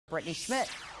Brittany Schmidt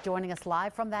joining us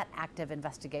live from that active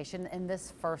investigation in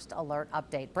this first alert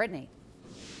update. Brittany.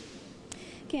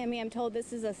 Cammie, I'm told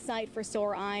this is a sight for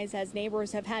sore eyes as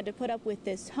neighbors have had to put up with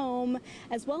this home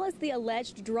as well as the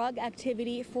alleged drug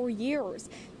activity for years.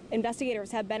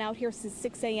 Investigators have been out here since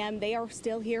 6 a.m. They are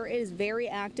still here. It is very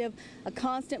active. A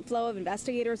constant flow of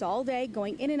investigators all day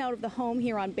going in and out of the home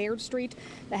here on Baird Street.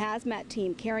 The hazmat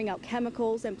team carrying out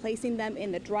chemicals and placing them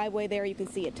in the driveway there. You can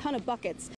see a ton of buckets